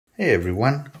Hey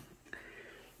everyone,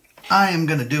 I am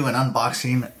going to do an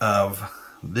unboxing of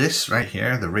this right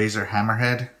here, the Razer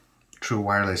Hammerhead True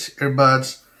Wireless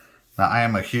Earbuds. Now I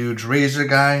am a huge Razer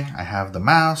guy. I have the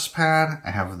mouse pad, I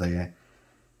have the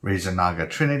Razer Naga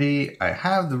Trinity, I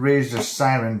have the Razer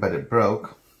Siren, but it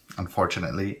broke,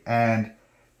 unfortunately. And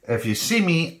if you see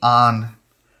me on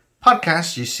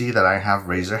podcasts, you see that I have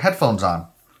Razer headphones on.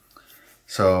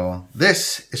 So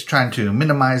this is trying to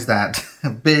minimize that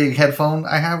big headphone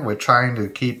I have. We're trying to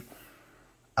keep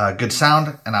good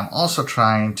sound, and I'm also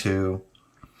trying to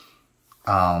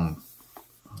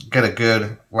get a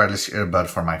good wireless earbud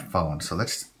for my phone. So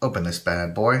let's open this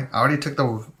bad boy. I already took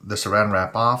the saran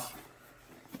wrap off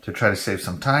to try to save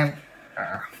some time.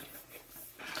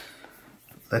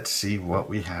 Let's see what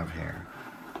we have here.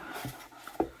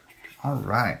 All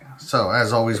right, so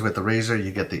as always with the Razer,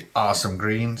 you get the awesome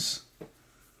greens,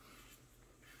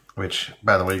 which,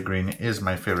 by the way, green is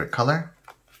my favorite color.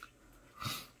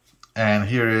 And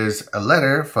here is a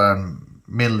letter from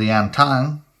Min Lian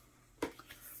Tang,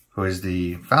 who is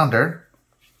the founder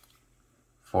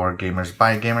for Gamers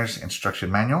by Gamers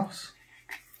instruction manuals.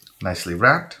 Nicely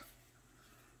wrapped.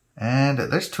 And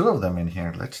there's two of them in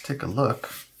here. Let's take a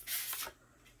look.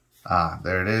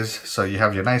 There it is. So you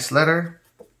have your nice letter,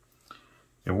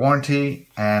 your warranty,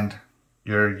 and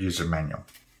your user manual.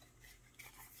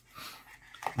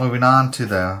 Moving on to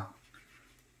the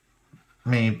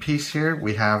main piece here,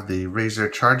 we have the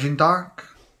Razer charging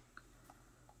dock.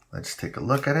 Let's take a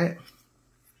look at it.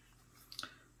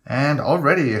 And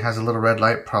already it has a little red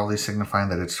light, probably signifying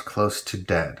that it's close to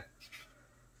dead.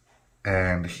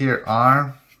 And here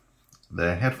are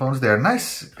the headphones. They're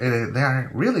nice. They are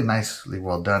really nicely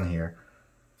well done here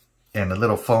in a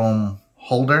little foam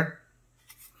holder.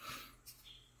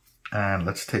 And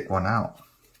let's take one out.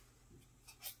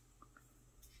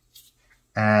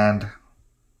 And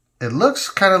it looks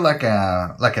kind of like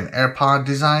an AirPod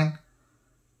design,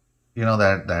 you know,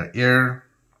 that ear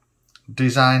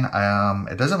design.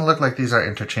 It doesn't look like these are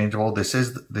interchangeable. This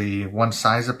is the one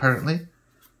size apparently.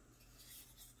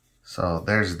 So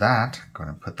there's that. I'm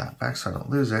going to put that back so I don't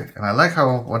lose it. And I like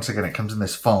how, once again, it comes in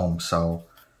this foam, so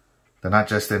they're not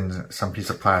just in some piece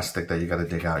of plastic that you got to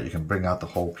dig out. You can bring out the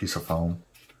whole piece of foam.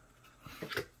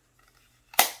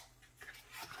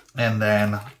 And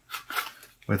then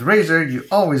with Razer, you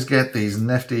always get these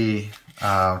nifty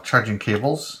charging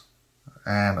cables.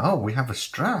 And oh, we have a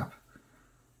strap.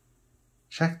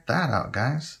 Check that out,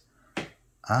 guys.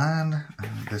 And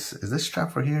is this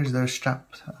strap for here? Is there a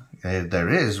strap? There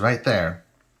is, right there.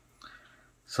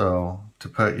 So to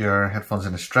put your headphones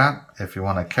in a strap, if you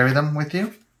want to carry them with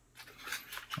you.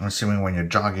 I'm assuming when you're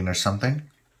jogging or something.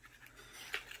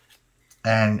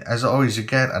 And as always, you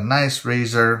get a nice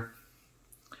Razer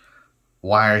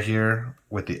wire here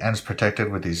with the ends protected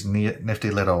with these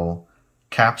nifty little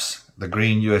caps. The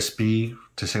green USB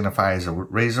to signify as a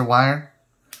Razer wire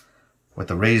with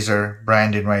the Razer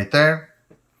branding right there,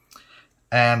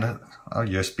 and a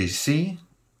USB-C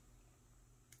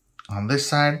on this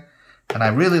side. And I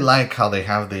really like how they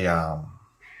have the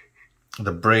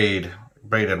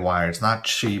braided wire. It's not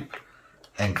cheap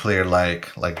and clear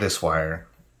like this wire,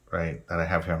 right, that I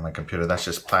have here on my computer. That's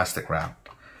just plastic wrap.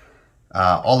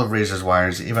 All of Razer's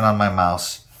wires, even on my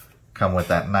mouse, come with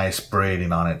that nice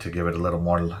braiding on it to give it a little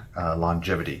more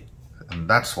longevity. And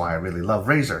that's why I really love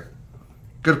Razer.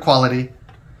 Good quality.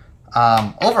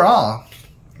 Overall,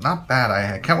 not bad.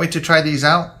 I can't wait to try these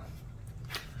out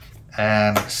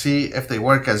and see if they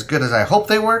work as good as I hope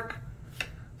they work.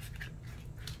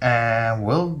 And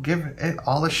we'll give it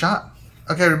all a shot.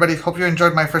 Okay, everybody, hope you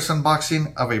enjoyed my first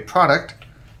unboxing of a product.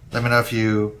 Let me know if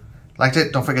you liked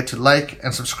it. Don't forget to like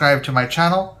and subscribe to my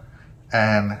channel.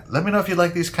 And let me know if you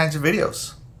like these kinds of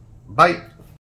videos. Bye.